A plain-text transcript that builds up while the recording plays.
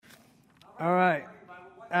All right.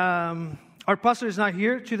 Our pastor is not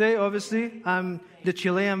here today, obviously. I'm the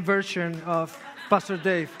Chilean version of Pastor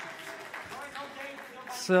Dave.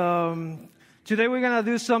 So today we're going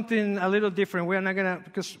to do something a little different. We're not going to,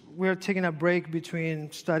 because we're taking a break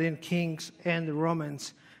between studying Kings and the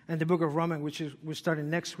Romans and the book of Romans, which is we're starting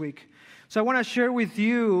next week. So I want to share with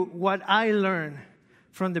you what I learned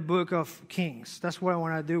from the book of Kings. That's what I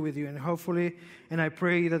want to do with you. And hopefully, and I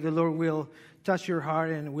pray that the Lord will touch your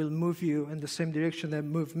heart and will move you in the same direction that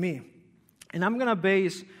moved me. And I'm going to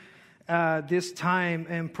base this time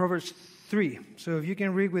in Proverbs 3. So if you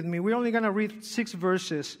can read with me, we're only going to read 6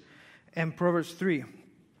 verses in Proverbs 3.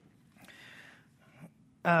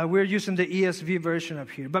 We're using the ESV version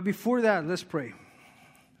up here. But before that, let's pray.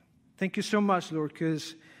 Thank you so much, Lord,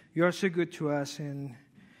 because you are so good to us, and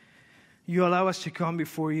you allow us to come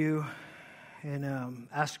before you and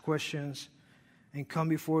ask questions and come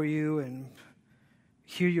before you and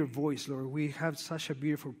hear your voice, Lord. We have such a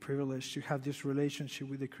beautiful privilege to have this relationship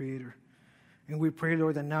with the Creator. And we pray,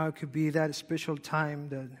 Lord, that now it could be that special time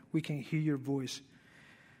that we can hear your voice.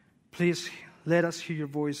 Please let us hear your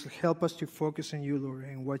voice. Help us to focus on you, Lord,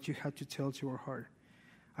 and what you have to tell to our heart.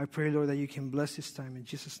 I pray, Lord, that you can bless this time. In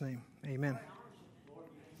Jesus' name, amen.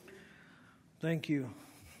 Thank you.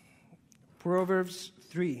 Proverbs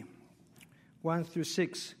 3, 1 through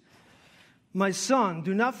 6. My son,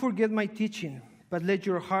 do not forget my teaching, but let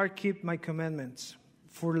your heart keep my commandments.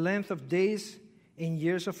 For length of days and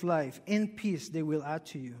years of life and peace they will add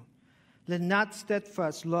to you. Let not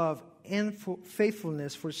steadfast love and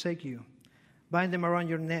faithfulness forsake you. Bind them around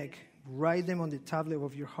your neck. Write them on the tablet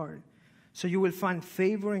of your heart. So you will find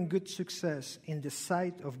favor and good success in the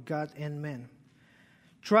sight of God and men.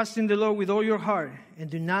 Trust in the Lord with all your heart and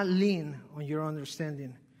do not lean on your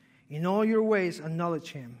understanding. In all your ways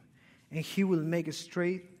acknowledge Him, and He will make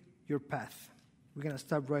straight your path. We're going to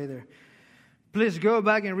stop right there. Please go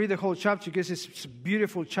back and read the whole chapter because it's a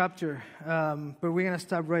beautiful chapter, but we're going to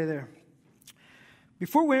stop right there.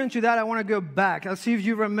 Before we enter that, I want to go back. I'll see if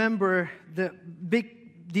you remember the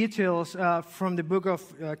big details from the book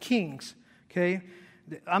of Kings. Okay,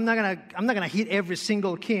 I'm not gonna hit every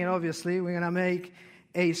single king. Obviously, we're gonna make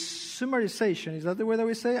a summarization. Is that the word that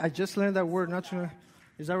we say? I just learned that word. Not sure.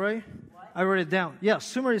 Is that right? What? I wrote it down. Yeah,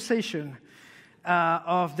 summarization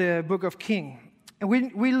of the book of King. And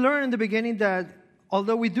we learned in the beginning that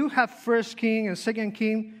although we do have First King and Second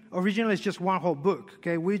King, originally it's just one whole book.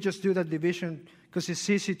 Okay, we just do that division because it's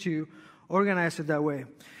easy to organize it that way.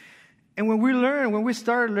 And when we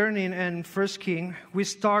started learning in First King, we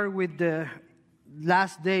start with the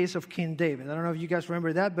last days of King David. I don't know if you guys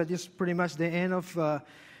remember that, but it's pretty much the end of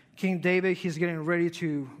King David. He's getting ready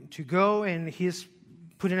to go, and he's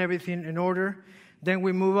putting everything in order. Then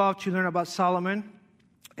we move up to learn about Solomon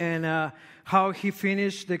and how he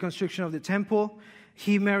finished the construction of the temple.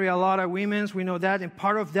 He married a lot of women. We know that. And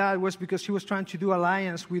part of that was because he was trying to do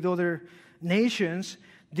alliance with other nations.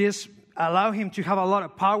 This allowed him to have a lot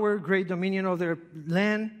of power, great dominion of their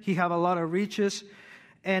land. He had a lot of riches.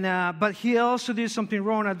 And but he also did something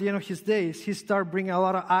wrong at the end of his days. He started bringing a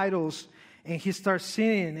lot of idols, and he started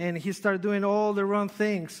sinning, and he started doing all the wrong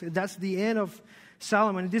things. That's the end of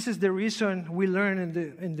Solomon. This is the reason we learn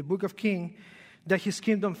in the book of King that his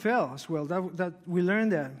kingdom fell as well. That we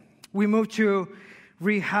learned that. We moved to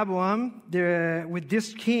Rehoboam. With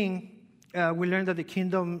this king, we learned that the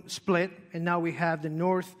kingdom split, and now we have the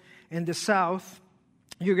north and the south.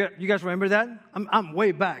 You guys remember that? I'm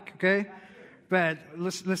way back, okay? But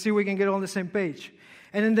let's see if we can get on the same page.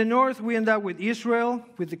 And in the north, we end up with Israel,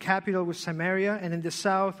 with the capital was Samaria. And in the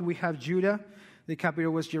south, we have Judah. The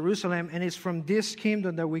capital was Jerusalem. And it's from this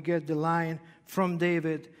kingdom that we get the line from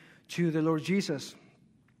David to the Lord Jesus.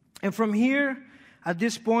 And from here, at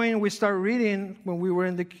this point, we start reading, when we were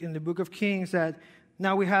in the book of Kings, that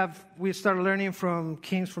now we started learning from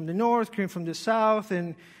kings from the north, kings from the south,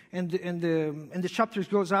 and the chapters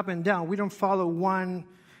goes up and down. We don't follow one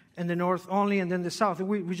in the north only and then the south.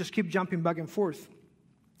 We just keep jumping back and forth.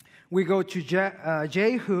 We go to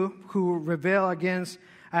Jehu, who rebelled against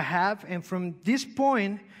Ahab. And from this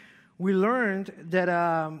point, we learned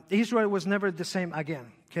that Israel was never the same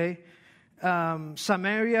again. Okay,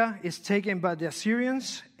 Samaria is taken by the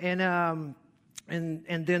Assyrians, and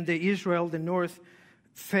then Israel, the north,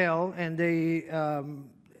 fell, and they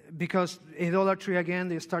because idolatry again,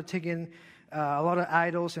 they start taking a lot of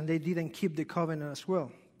idols, and they didn't keep the covenant as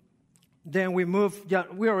well. Then we move,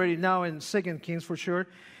 we're already now in 2 Kings for sure.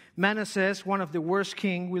 Manasseh, one of the worst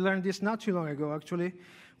king. We learned this not too long ago, actually.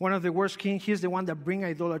 One of the worst king. He's the one that bring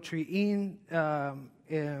idolatry into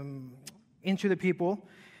the people.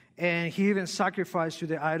 And he even sacrificed to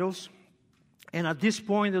the idols. And at this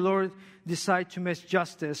point, the Lord decided to make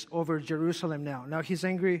justice over Jerusalem now. Now he's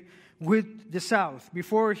angry with the south.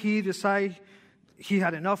 Before he decided he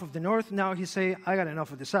had enough of the north, now he say, I got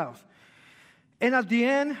enough of the south. And at the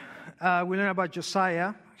end, we learn about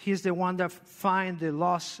Josiah. He's the one that find the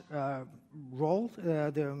lost roll,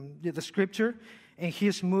 the scripture, and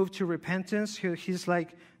he's moved to repentance. He's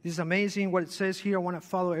like, this is amazing what it says here. I want to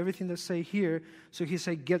follow everything that say here. So he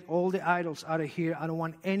said, get all the idols out of here. I don't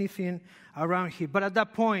want anything around here. But at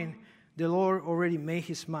that point, the Lord already made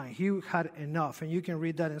his mind. He had enough. And you can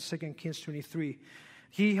read that in 2 Kings 23.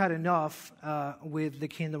 He had enough with the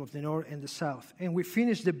kingdom of the north and the south. And we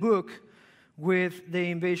finished the book with the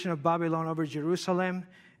invasion of Babylon over Jerusalem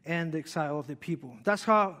and the exile of the people. That's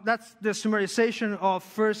the summarization of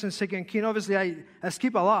 1st and 2nd Kings. Obviously, I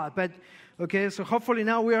skip a lot, but okay, so hopefully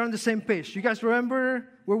now we are on the same page. You guys remember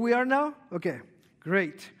where we are now? Okay,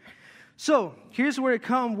 great. So here's where it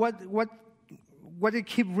comes, what it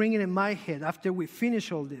keep ringing in my head after we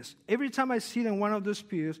finish all this. Every time I sit in one of those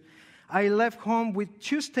pews, I left home with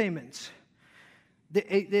two statements.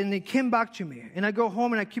 Then they came back to me. And I go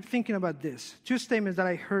home and I keep thinking about this. Two statements that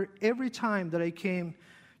I heard every time that I came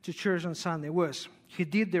to church on Sunday was, he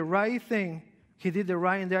did the right thing, he did the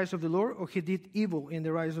right in the eyes of the Lord, or he did evil in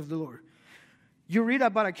the eyes of the Lord. You read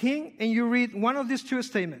about a king and you read one of these two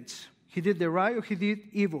statements. He did the right or he did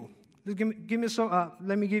evil. Let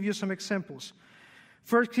me give you some examples.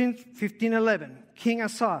 1 Kings 15:11. King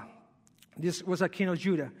Asa, this was a king of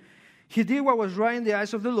Judah. He did what was right in the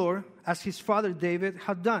eyes of the Lord, as his father David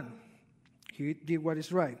had done. He did what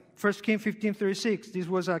is right. 1 Kings 15:36. This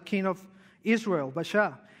was a king of Israel,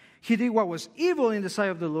 Baasha. He did what was evil in the sight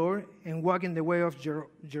of the Lord and walked in the way of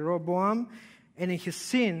Jeroboam and in his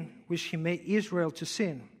sin, which he made Israel to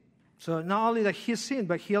sin. So not only that he sinned,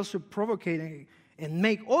 but he also provoked and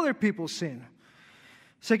make other people sin.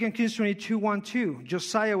 2 Kings 22:1-2.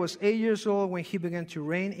 Josiah was 8 years old when he began to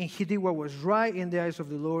reign, and he did what was right in the eyes of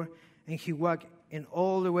the Lord, and he walked in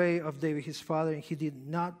all the way of David his father, and he did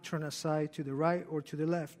not turn aside to the right or to the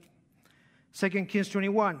left. 2 Kings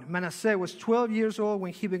 21. Manasseh was 12 years old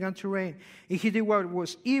when he began to reign, and he did what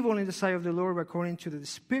was evil in the sight of the Lord according to the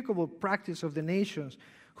despicable practice of the nations,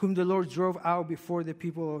 whom the Lord drove out before the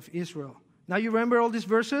people of Israel. Now you remember all these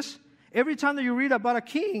verses? Every time that you read about a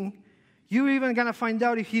king, you're even going to find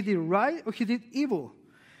out if he did right or he did evil.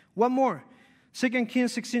 One more. 2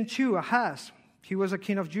 Kings 16:2, Ahaz. He was a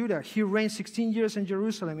king of Judah. He reigned 16 years in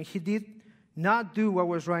Jerusalem, and he did not do what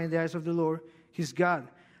was right in the eyes of the Lord, his God,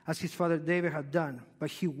 as his father David had done, but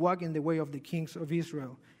he walked in the way of the kings of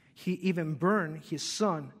Israel. He even burned his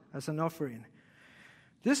son as an offering.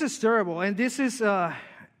 This is terrible, and this is,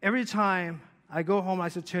 every time I go home, I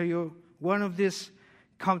should tell you, one of these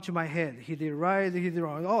come to my head. He did right, he did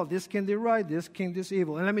wrong. Oh, this king did right, this king did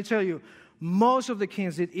evil. And let me tell you, most of the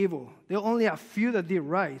kings did evil. There are only a few that did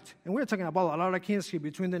right. And we're talking about a lot of kings here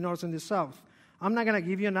between the north and the south. I'm not going to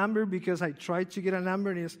give you a number because I tried to get a number,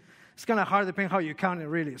 and it's kind of hard depending how you count it,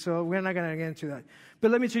 really. So we're not going to get into that. But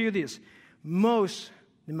let me tell you this.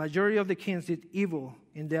 The majority of the kings did evil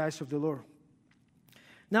in the eyes of the Lord.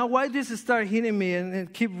 Now, why this started hitting me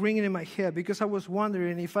and keep ringing in my head? Because I was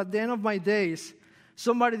wondering if at the end of my days,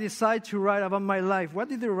 somebody decided to write about my life, what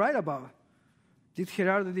did they write about? Did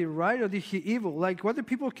Gerardo do right or did he evil? Like what the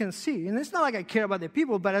people can see. And it's not like I care about the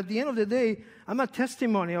people, but at the end of the day, I'm a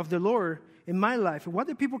testimony of the Lord in my life, what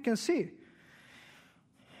the people can see.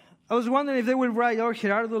 I was wondering if they would write, oh,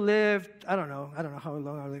 Gerardo lived, I don't know how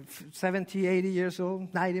long I lived, 70, 80 years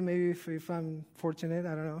old, 90 maybe if I'm fortunate,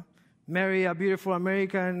 I don't know. Marry a beautiful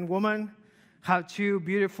American woman, have two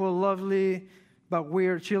beautiful, lovely, but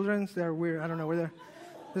weird children. They're weird, I don't know where they're.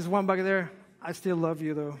 There's one back there. I still love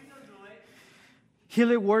you though. He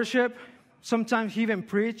led worship. Sometimes he even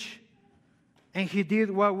preached. And he did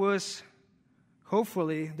what was,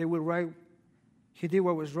 hopefully, they would write, he did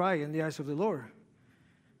what was right in the eyes of the Lord.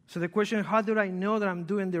 So the question, how do I know that I'm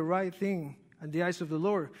doing the right thing in the eyes of the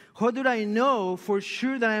Lord? How do I know for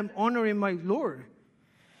sure that I'm honoring my Lord?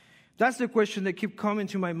 That's the question that keeps coming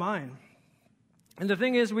to my mind. And the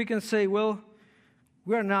thing is, we can say, well,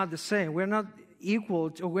 we're not the same. We're not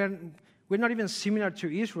equal, or we're not even similar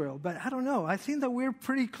to Israel. But I don't know. I think that we're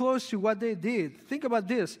pretty close to what they did. Think about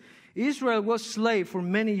this. Israel was slave for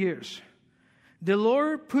many years. The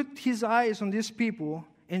Lord put his eyes on these people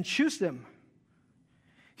and chose them.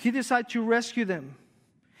 He decided to rescue them.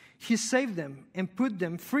 He saved them and put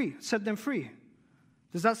them free, set them free.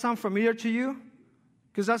 Does that sound familiar to you?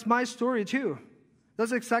 Because that's my story too.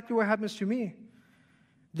 That's exactly what happens to me.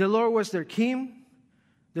 The Lord was their king.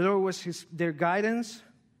 The Lord was their guidance.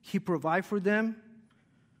 He provided for them.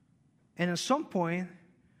 And at some point,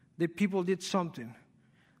 the people did something.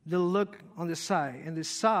 They looked on the side, and they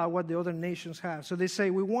saw what the other nations have. So they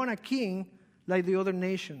say, we want a king like the other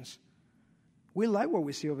nations. We like what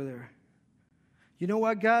we see over there. You know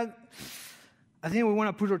what, God? I think we want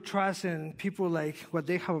to put our trust in people like what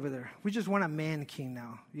they have over there. We just want a man king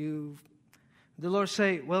now. The Lord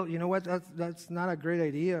say, well, you know what? That's not a great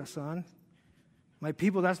idea, son. My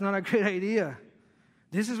people, that's not a great idea.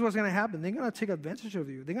 This is what's going to happen. They're going to take advantage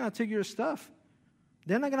of you. They're going to take your stuff.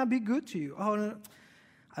 They're not going to be good to you. Oh, no.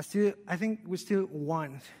 I think we still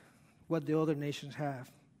want what the other nations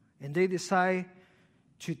have. And they decide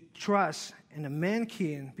to trust in a man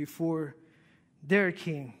king before their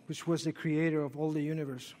king, which was the creator of all the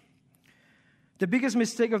universe. The biggest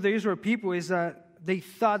mistake of the Israel people is that they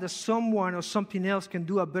thought that someone or something else can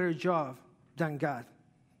do a better job than God.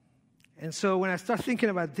 And so when I start thinking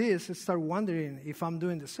about this, I start wondering if I'm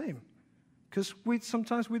doing the same. Because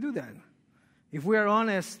sometimes we do that. If we are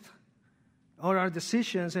honest on our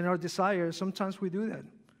decisions and our desires, sometimes we do that.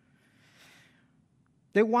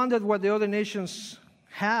 They wanted what the other nations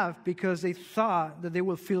have because they thought that they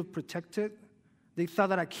will feel protected. They thought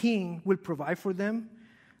that a king will provide for them.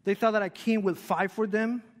 They thought that a king will fight for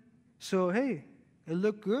them. So, hey, it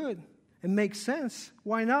looked good. It makes sense.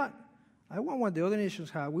 Why not? I want what the other nations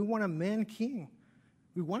have. We want a man king.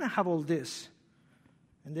 We want to have all this.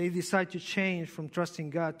 And they decide to change from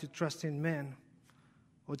trusting God to trusting men,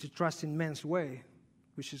 or to trust in men's way,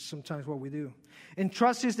 which is sometimes what we do. And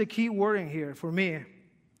trust is the key word in here for me.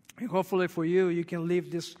 And hopefully for you, you can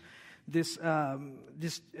leave this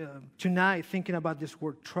tonight thinking about this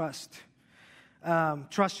word trust.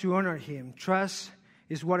 Trust to honor him. Trust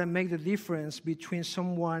is what makes the difference between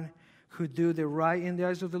someone who do the right in the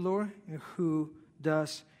eyes of the Lord and who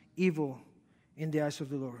does evil in the eyes of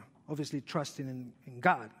the Lord. Obviously, trusting in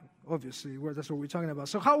God. Obviously, that's what we're talking about.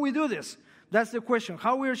 So how we do this? That's the question.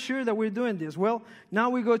 How we're sure that we're doing this? Well, now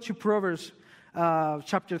we go to Proverbs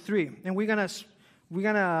chapter 3. And we're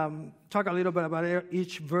gonna talk a little bit about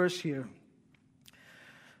each verse here.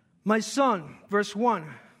 My son, verse 1.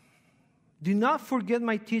 Do not forget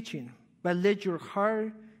my teaching, but let your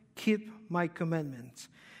heart keep my commandments.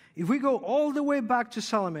 If we go all the way back to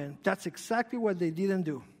Solomon, that's exactly what they didn't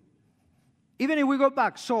do. Even if we go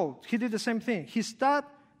back, Saul, he did the same thing. He stopped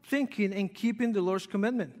thinking and keeping the Lord's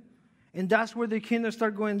commandment. And that's where the kingdom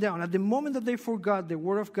started going down. At the moment that they forgot the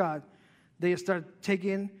word of God, they start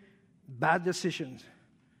taking bad decisions.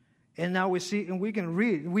 And now we see, and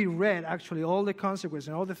we read actually all the consequences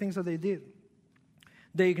and all the things that they did.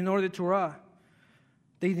 They ignored the Torah.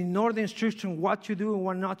 They ignored the instruction what to do and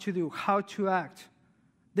what not to do, how to act.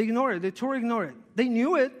 They ignored it. The Torah ignored it. They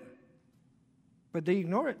knew it, but they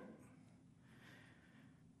ignored it.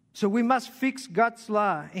 So we must fix God's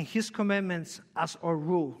law and his commandments as our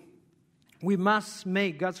rule. We must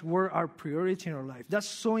make God's word our priority in our life. That's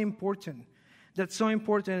so important. That's so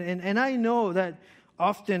important. And I know that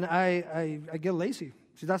often I get lazy.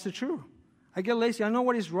 See, that's the truth. I get lazy. I know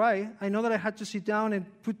what is right. I know that I had to sit down and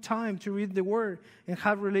put time to read the word and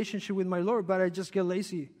have a relationship with my Lord, but I just get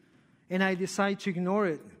lazy. And I decide to ignore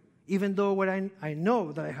it, even though I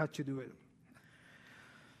know that I have to do it.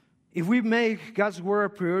 If we make God's word a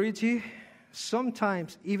priority,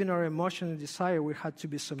 sometimes even our emotion and desire will have to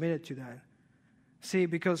be submitted to that. See,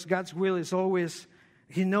 because God's will is always,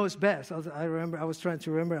 he knows best. I was trying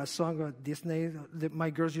to remember a song of Disney that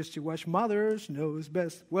my girls used to watch, Mothers Knows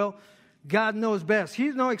Best. Well, God knows best. He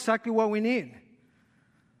knows exactly what we need.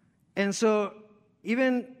 And so,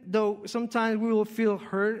 even though sometimes we will feel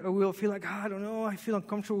hurt or we will feel like, I don't know, I feel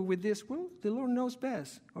uncomfortable with this. Well, the Lord knows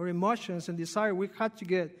best. Our emotions and desire, we have to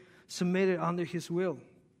get submitted under his will.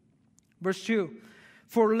 Verse 2,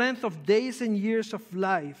 for length of days and years of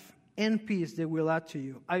life and peace they will add to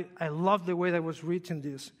you. I love the way that was written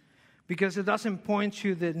this, because it doesn't point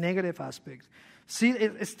to the negative aspect. See,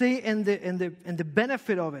 stay in the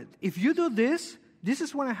benefit of it. If you do this, this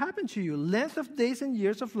is what will happen to you. Length of days and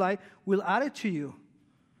years of life will add it to you.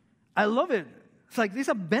 I love it. It's like there's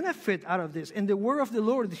a benefit out of this. And the word of the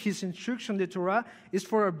Lord, his instruction, the Torah, is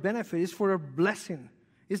for our benefit. It's for our blessing.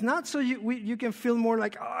 It's not so you can feel more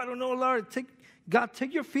like, I don't know, Lord,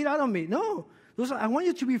 take your feet out of me. No. I want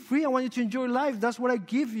you to be free. I want you to enjoy life. That's what I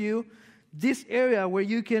give you, this area where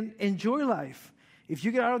you can enjoy life. If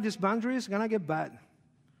you get out of these boundaries, it's going to get bad.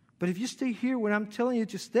 But if you stay here when I'm telling you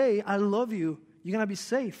to stay, I love you. You're going to be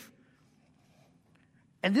safe.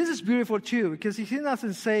 And this is beautiful too, because he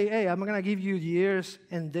doesn't say, hey, I'm going to give you years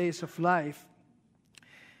and days of life.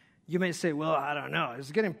 You may say, well, I don't know.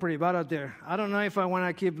 It's getting pretty bad out there. I don't know if I want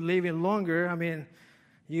to keep living longer. I mean,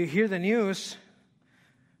 you hear the news.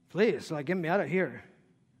 Please, get me out of here.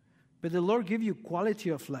 But the Lord give you quality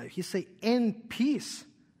of life. He say, and peace.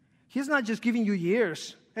 He's not just giving you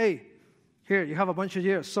years. Hey, here, you have a bunch of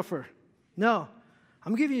years, suffer. No,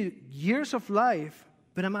 I'm giving you years of life,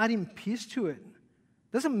 but I'm adding peace to it.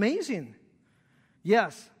 That's amazing.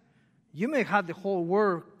 Yes, you may have the whole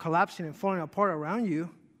world collapsing and falling apart around you,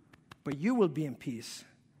 but you will be in peace.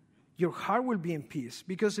 Your heart will be in peace,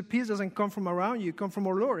 because the peace doesn't come from around you, it comes from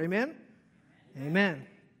our Lord. Amen? Amen.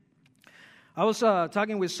 I was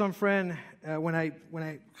talking with some friend when I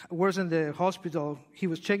was in the hospital. He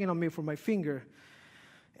was checking on me for my finger,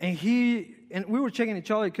 and we were checking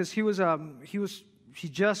each other because he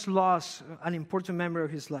just lost an important member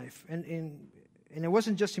of his life, and it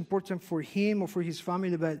wasn't just important for him or for his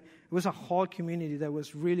family, but it was a whole community that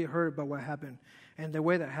was really hurt by what happened and the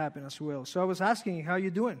way that happened as well. So I was asking, "How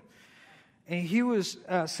you doing?" And he was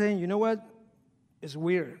saying, "You know what? It's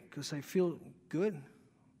weird because I feel good.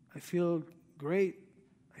 I feel great.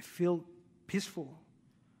 I feel peaceful.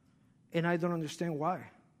 And I don't understand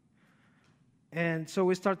why." And so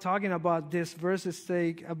we start talking about this verse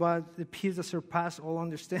about the peace that surpasses all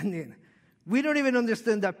understanding. We don't even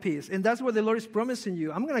understand that peace. And that's what the Lord is promising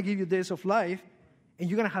you. I'm going to give you days of life, and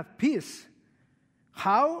you're going to have peace.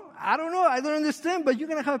 How? I don't know. I don't understand, but you're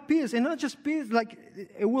going to have peace. And not just peace, like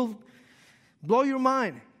it will blow your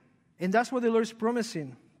mind. And that's what the Lord is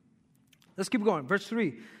promising. Let's keep going. Verse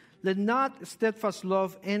 3. Let not steadfast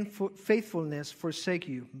love and faithfulness forsake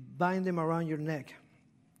you. Bind them around your neck.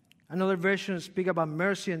 Another version speak about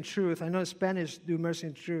mercy and truth. I know Spanish do mercy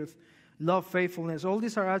and truth. Love, faithfulness. All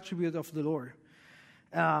these are attributes of the Lord.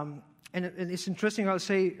 And it's interesting how I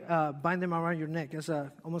say bind them around your neck. As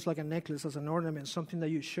almost like a necklace, as an ornament, something that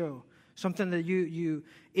you show. Something that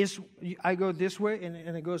I go this way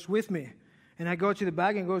and it goes with me. And I go to the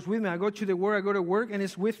back and it goes with me. I go to the work, I go to work and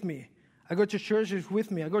it's with me. I go to church, it's with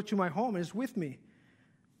me. I go to my home, and it's with me.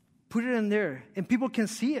 Put it in there, and people can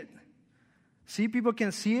see it. See, people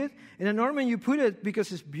can see it. And an ornament, you put it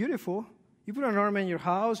because it's beautiful. You put an ornament in your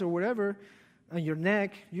house or whatever, on your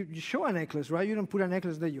neck. You show a necklace, right? You don't put a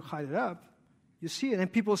necklace there, you hide it up. You see it, and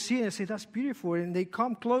people see it and say, "That's beautiful." And they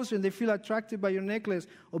come closer, and they feel attracted by your necklace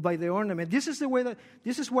or by the ornament. This is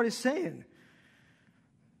what it's saying.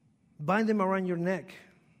 Bind them around your neck.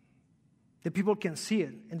 The people can see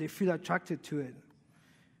it, and they feel attracted to it.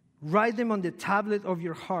 Write them on the tablet of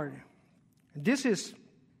your heart. This is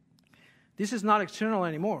not external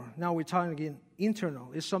anymore. Now we're talking again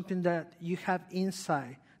internal. It's something that you have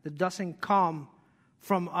inside that doesn't come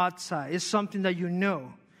from outside. It's something that you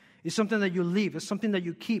know. It's something that you live. It's something that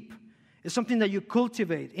you keep. It's something that you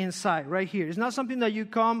cultivate inside, right here. It's not something that you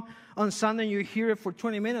come on Sunday and you hear it for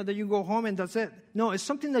 20 minutes, then you go home and that's it. No, it's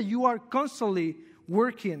something that you are constantly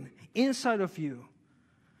working inside of you.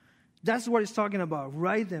 That's what it's talking about.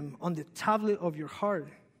 Write them on the tablet of your heart.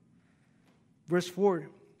 Verse 4.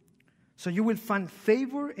 So you will find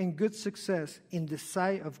favor and good success in the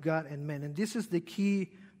sight of God and men. And this is the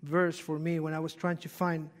key verse for me when I was trying to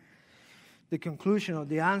find the conclusion or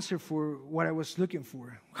the answer for what I was looking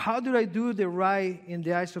for. How do I do the right in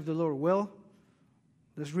the eyes of the Lord? Well,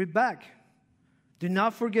 let's read back. Do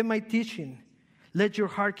not forget my teaching. Let your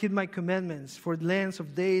heart keep my commandments. For length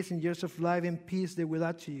of days and years of life and peace they will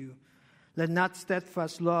add to you. Let not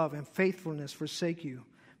steadfast love and faithfulness forsake you.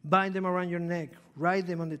 Bind them around your neck. Write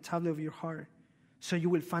them on the tablet of your heart. So you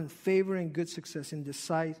will find favor and good success in the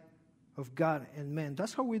sight of God and men.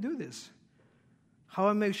 That's how we do this. How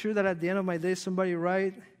I make sure that at the end of my day somebody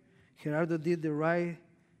write, Gerardo did the right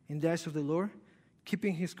in the eyes of the Lord.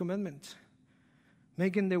 Keeping his commandments.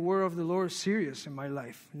 Making the word of the Lord serious in my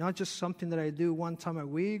life. Not just something that I do one time a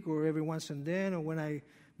week or every once and then or when I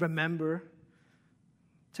remember.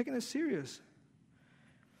 Taking it serious.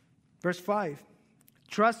 Verse 5.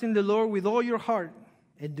 Trust in the Lord with all your heart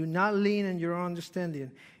and do not lean on your own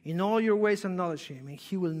understanding. In all your ways acknowledge Him and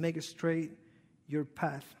He will make straight your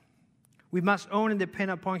path. We must own and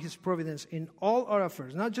depend upon His providence in all our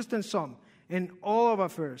affairs. Not just in some. In all of our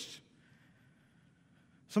affairs.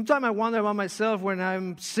 Sometimes I wonder about myself when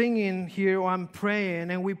I'm singing here or I'm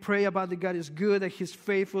praying and we pray about that God is good, that He's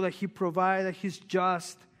faithful, that He provides, that He's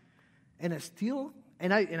just. And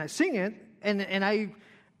I sing it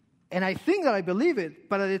and I think that I believe it,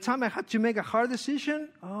 but at the time I had to make a hard decision,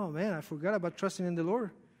 oh man, I forgot about trusting in the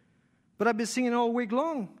Lord. But I've been singing all week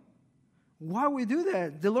long. Why we do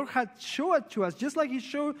that? The Lord had showed it to us, just like He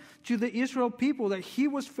showed to the Israel people that He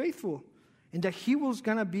was faithful and that He was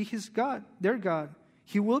going to be His God, their God.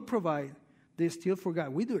 He will provide. They still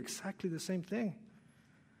forgot. We do exactly the same thing.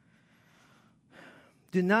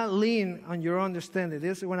 Do not lean on your understanding.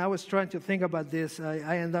 When I was trying to think about this,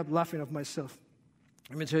 I ended up laughing at myself.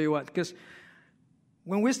 Let me tell you what. Because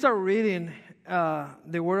when we start reading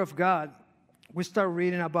the Word of God, we start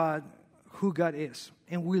reading about who God is.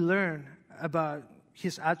 And we learn about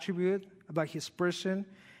His attribute, about His person.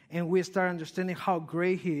 And we start understanding how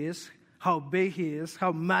great He is, how big He is,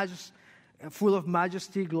 how full of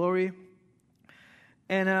majesty, glory.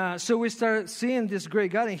 And so we start seeing this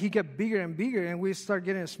great God, and He gets bigger and bigger, and we start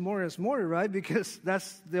getting smaller and smaller, right? Because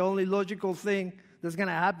that's the only logical thing that's going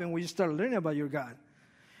to happen when you start learning about your God.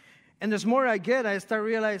 And the more I get, I start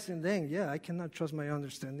realizing, dang, yeah, I cannot trust my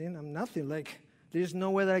understanding. I'm nothing. Like, there's no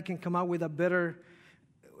way that I can come up with a better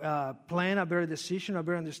plan, a better decision, a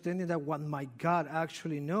better understanding than what my God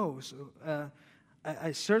actually knows.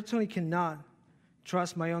 I certainly cannot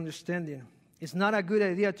trust my understanding. It's not a good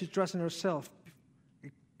idea to trust in ourselves,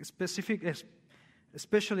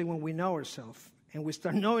 especially when we know ourselves. And we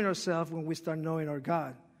start knowing ourselves when we start knowing our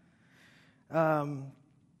God.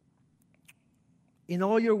 In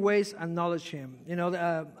all your ways, acknowledge Him. You know,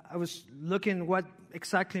 I was looking what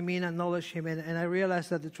exactly mean acknowledge Him, and I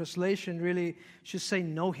realized that the translation really should say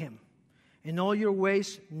know Him. In all your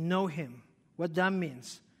ways, know Him. What that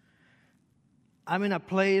means. I'm in a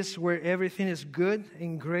place where everything is good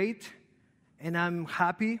and great, and I'm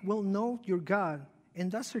happy. Well, know your God in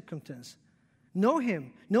that circumstance. Know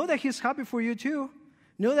Him. Know that He's happy for you too.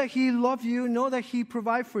 Know that He loves you. Know that He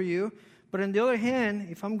provides for you. But on the other hand,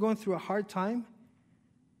 if I'm going through a hard time,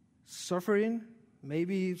 suffering,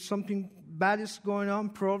 maybe something bad is going on,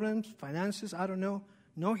 problems, finances, I don't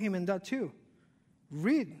know Him in that too.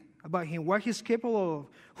 Read about Him, what He's capable of,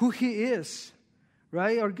 who He is,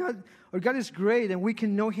 right? Our God is great, and we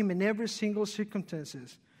can know Him in every single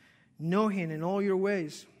circumstances. Know Him in all your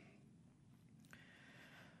ways.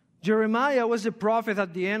 Jeremiah was a prophet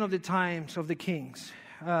at the end of the times of the kings.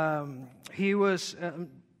 He was,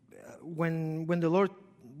 when the Lord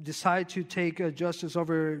decided to take justice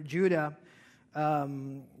over Judah,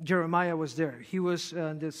 Jeremiah was there. He was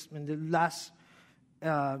in the last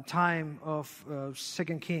time of 2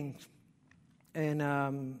 Kings, and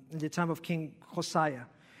in the time of King Hosea.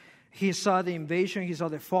 He saw the invasion. He saw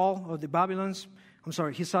the fall of the Babylons.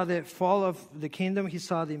 He saw the fall of the kingdom. He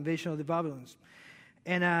saw the invasion of the Babylons.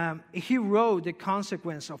 And he wrote the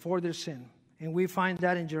consequence of all their sin. And we find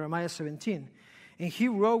that in Jeremiah 17. And he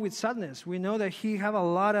wrote with sadness. We know that he had a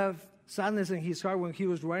lot of sadness in his heart when he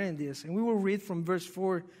was writing this. And we will read from verse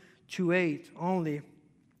 4 to 8 only.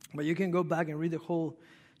 But you can go back and read the whole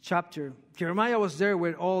chapter. Jeremiah was there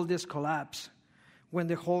when all this collapsed. When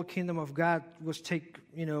the whole kingdom of God was taken,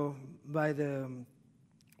 by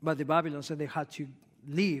the Babylons, and they had to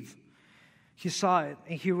leave. He saw it,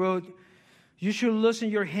 and he wrote, "You should loosen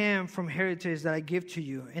your hand from heritage that I give to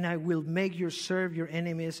you, and I will make you serve your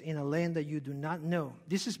enemies in a land that you do not know."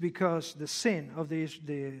 This is because the sin of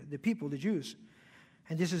the people, the Jews.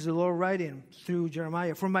 And this is the Lord writing through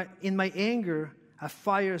Jeremiah. In my anger, a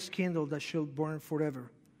fire is kindled that shall burn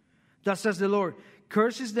forever. Thus says the Lord,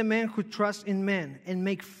 "Cursed is the man who trusts in men and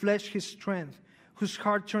make flesh his strength, whose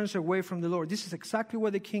heart turns away from the Lord." This is exactly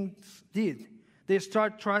what the kings did. They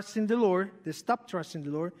start trusting the Lord, they stop trusting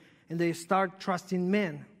the Lord, and they start trusting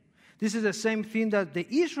men. This is the same thing that the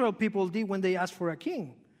Israel people did when they asked for a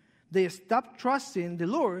king. They stopped trusting the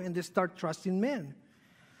Lord and they start trusting men.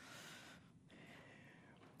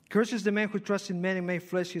 Cursed is the man who trusts in men and makes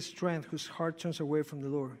flesh his strength, whose heart turns away from the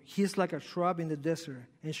Lord. He is like a shrub in the desert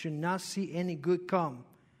and should not see any good come.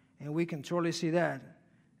 And we can totally see that.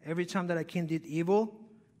 Every time that a king did evil,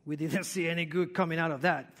 we didn't see any good coming out of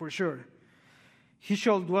that, for sure. He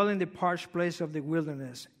shall dwell in the parched place of the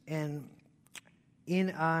wilderness and in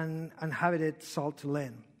an uninhabited salt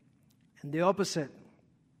land. And the opposite.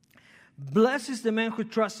 Blessed is the man who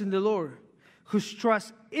trusts in the Lord, whose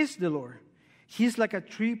trust is the Lord. He is like a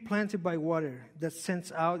tree planted by water that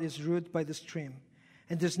sends out its root by the stream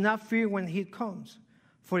and does not fear when heat comes,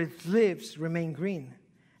 for its leaves remain green,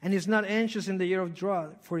 and is not anxious in the year of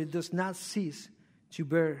drought, for it does not cease to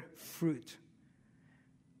bear fruit.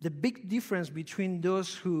 The big difference between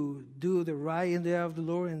those who do the right in the eye of the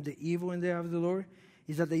Lord and the evil in the eye of the Lord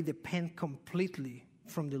is that they depend completely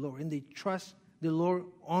from the Lord and they trust the Lord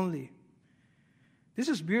only. This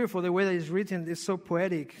is beautiful, the way that it's written is so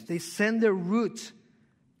poetic. They send their roots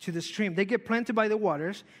to the stream. They get planted by the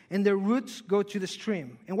waters, and their roots go to the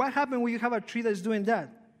stream. And what happens when you have a tree that's doing that?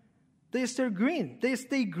 They stay green. They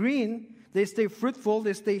stay green. They stay fruitful.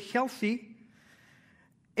 They stay healthy.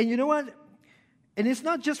 And you know what? And it's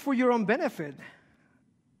not just for your own benefit.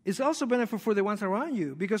 It's also benefit for the ones around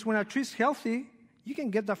you. Because when a tree is healthy, you can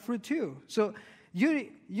get that fruit too. So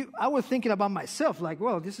I was thinking about myself, like,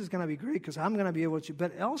 well, this is going to be great because I'm going to be able to.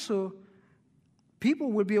 But also,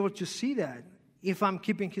 people will be able to see that. if I'm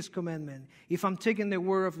keeping His commandment, if I'm taking the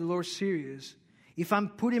word of the Lord serious, if I'm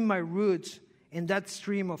putting my roots in that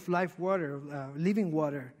stream of life water, living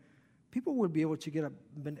water, people will be able to get a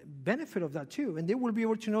benefit of that too. And they will be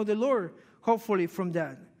able to know the Lord, hopefully, from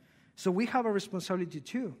that. So we have a responsibility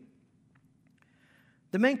too.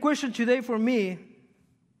 The main question today for me,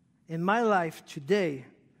 in my life today,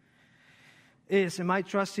 is, am I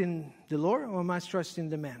trusting the Lord or am I trusting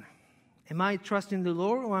the man? Am I trusting the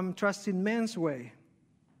Lord or am I trusting man's way?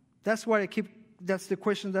 That's the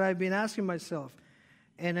question that I've been asking myself.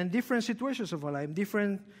 And in different situations of my life,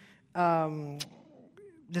 different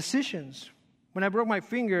decisions. When I broke my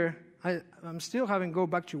finger, I'm still having to go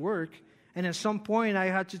back to work. And at some point, I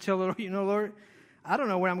had to tell the Lord, Lord, I don't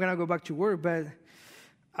know when I'm going to go back to work, but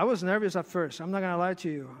I was nervous at first. I'm not going to lie to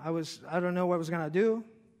you. I don't know what I was going to do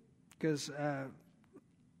because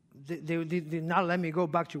they did not let me go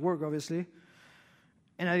back to work, obviously.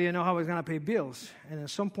 And I didn't know how I was going to pay bills. And at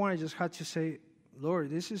some point, I just had to say, Lord,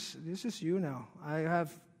 this is you now. I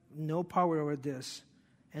have no power over this.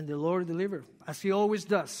 And the Lord delivered, as He always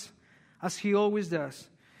does. As He always does.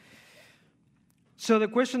 So the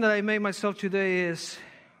question that I made myself today is,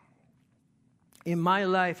 in my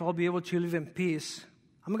life, I'll be able to live in peace.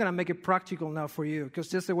 I'm going to make it practical now for you, because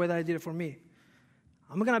that's the way that I did it for me.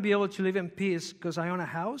 I'm going to be able to live in peace because I own a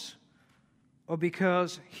house or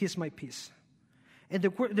because He's my peace. And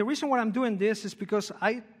the reason why I'm doing this is because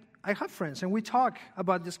I have friends, and we talk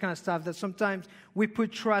about this kind of stuff, that sometimes we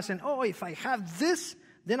put trust in, if I have this,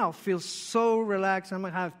 then I'll feel so relaxed. I'm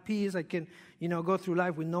going to have peace. I can, go through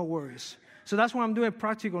life with no worries. So that's why I'm doing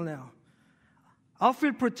practical now. I'll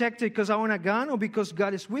feel protected because I own a gun or because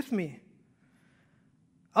God is with me.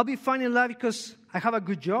 I'll be fine in life because I have a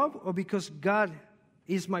good job or because God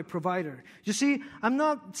is my provider. You see, I'm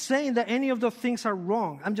not saying that any of those things are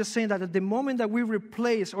wrong. I'm just saying that at the moment that we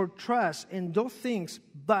replace our trust in those things,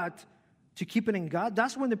 but to keep it in God,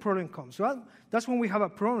 that's when the problem comes. Well, that's when we have a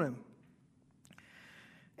problem.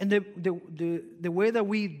 And the way that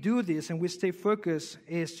we do this and we stay focused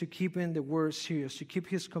is to keep in the Word serious, to keep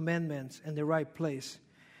His commandments in the right place,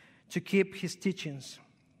 to keep His teachings.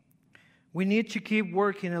 We need to keep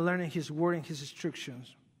working and learning His Word and His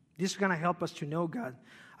instructions. This is going to help us to know God.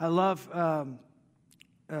 I love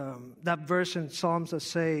that verse in Psalms that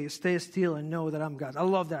say, stay still and know that I'm God. I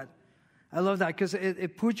love that. I love that because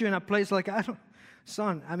it puts you in a place like,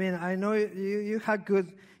 son, I know you had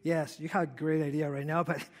you had great idea right now,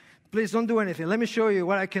 but please don't do anything. Let me show you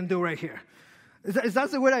what I can do right here.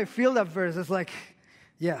 That's the way I feel that verse. It's like,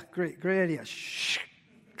 yeah, great idea. Shh,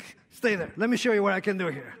 stay there. Let me show you what I can do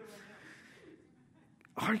here.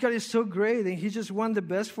 Our God is so great, and He just wants the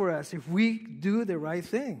best for us if we do the right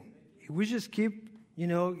thing. If we just keep,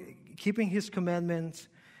 keeping His commandments.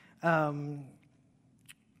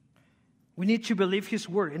 We need to believe His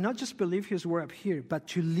word, and not just believe His word up here, but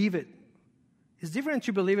to live it. It's different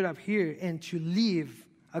to believe it up here and to live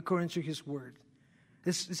according to His word.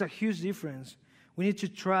 It's a huge difference. We need to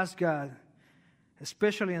trust God,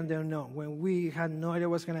 especially in the unknown. When we had no idea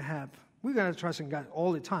what's going to happen, we're going to trust in God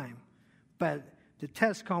all the time. But the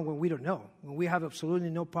test comes when we don't know, when we have absolutely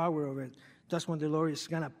no power over it. That's when the Lord is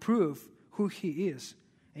going to prove who He is,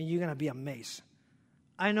 and you're going to be amazed.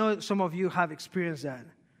 I know some of you have experienced that.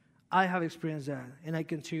 I have experienced that, and I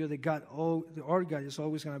can tell you that our God is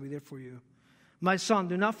always going to be there for you. My son,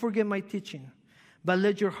 do not forget my teaching, but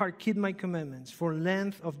let your heart keep my commandments. For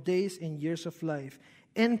length of days and years of life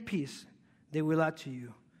and peace they will add to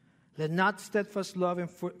you. Let not steadfast love and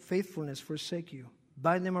faithfulness forsake you.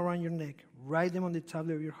 Bind them around your neck. Write them on the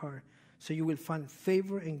tablet of your heart, so you will find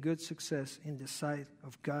favor and good success in the sight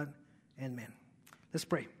of God and men. Let's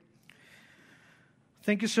pray.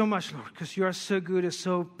 Thank you so much, Lord, because you are so good and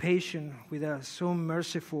so patient with us, so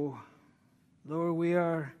merciful. Lord, we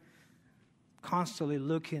are constantly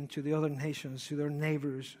looking to the other nations, to their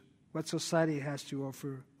neighbors, what society has to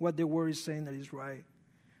offer, what the word is saying that is right,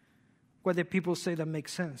 what the people say that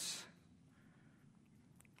makes sense.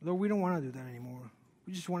 Lord, we don't want to do that anymore.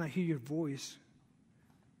 We just want to hear your voice.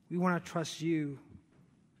 We want to trust you,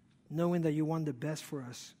 knowing that you want the best for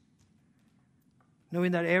us,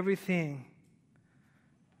 knowing that everything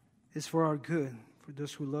is for our good, for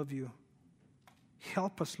those who love you.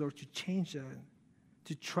 Help us, Lord, to change that,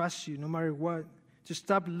 to trust you no matter what, to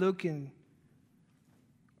stop looking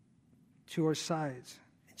to our sides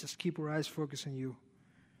and just keep our eyes focused on you.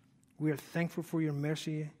 We are thankful for your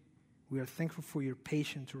mercy. We are thankful for your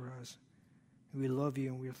patience to us. We love you,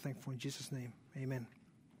 and we are thankful in Jesus' name. Amen.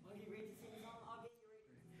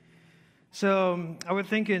 So I was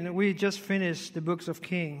thinking, we just finished the books of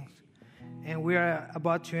Kings, And we are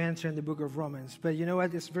about to enter in the book of Romans. But you know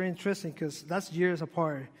what? It's very interesting because that's years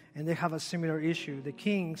apart, and they have a similar issue. The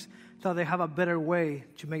kings thought they have a better way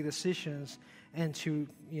to make decisions and to,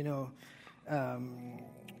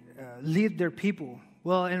 lead their people.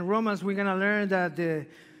 Well, in Romans, we're going to learn that the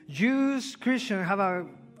Jews, Christians, have an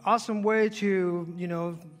awesome way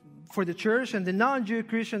to, for the church, and the non-Jew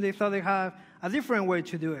Christian, they thought they have a different way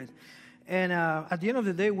to do it. And at the end of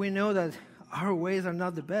the day, we know that our ways are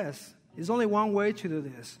not the best. There's only one way to do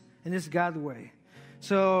this, and it's God's way.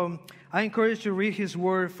 So I encourage you to read His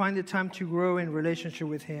Word, find the time to grow in relationship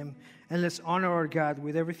with Him, and let's honor our God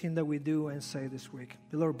with everything that we do and say this week.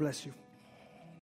 The Lord bless you.